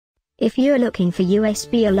If you're looking for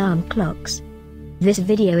USB alarm clocks, this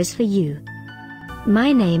video is for you.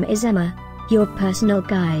 My name is Emma, your personal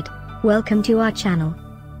guide. Welcome to our channel.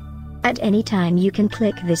 At any time you can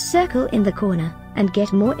click this circle in the corner, and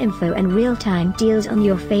get more info and real-time deals on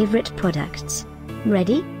your favorite products.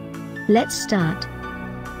 Ready? Let's start.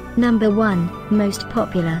 Number 1, Most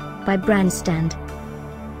Popular, by Brandstand.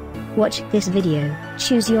 Watch this video,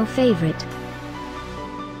 choose your favorite.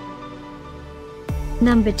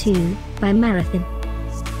 Number 2, by Marathon.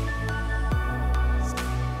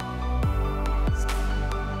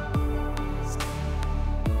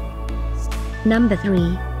 Number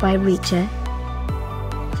 3, by Reacher.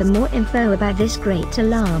 For more info about this great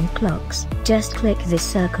alarm clocks, just click this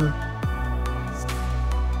circle.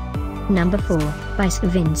 Number 4, by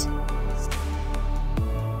Svinz.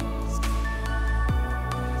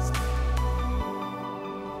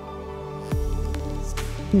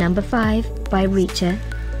 Number 5, by Reacher.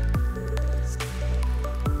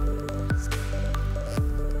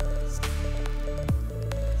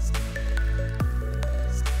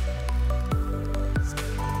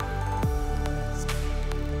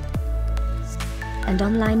 And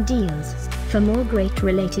online deals, for more great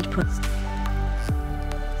related products.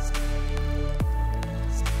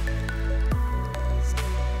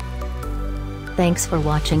 Thanks for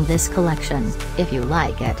watching this collection. If you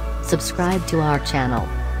like it, subscribe to our channel.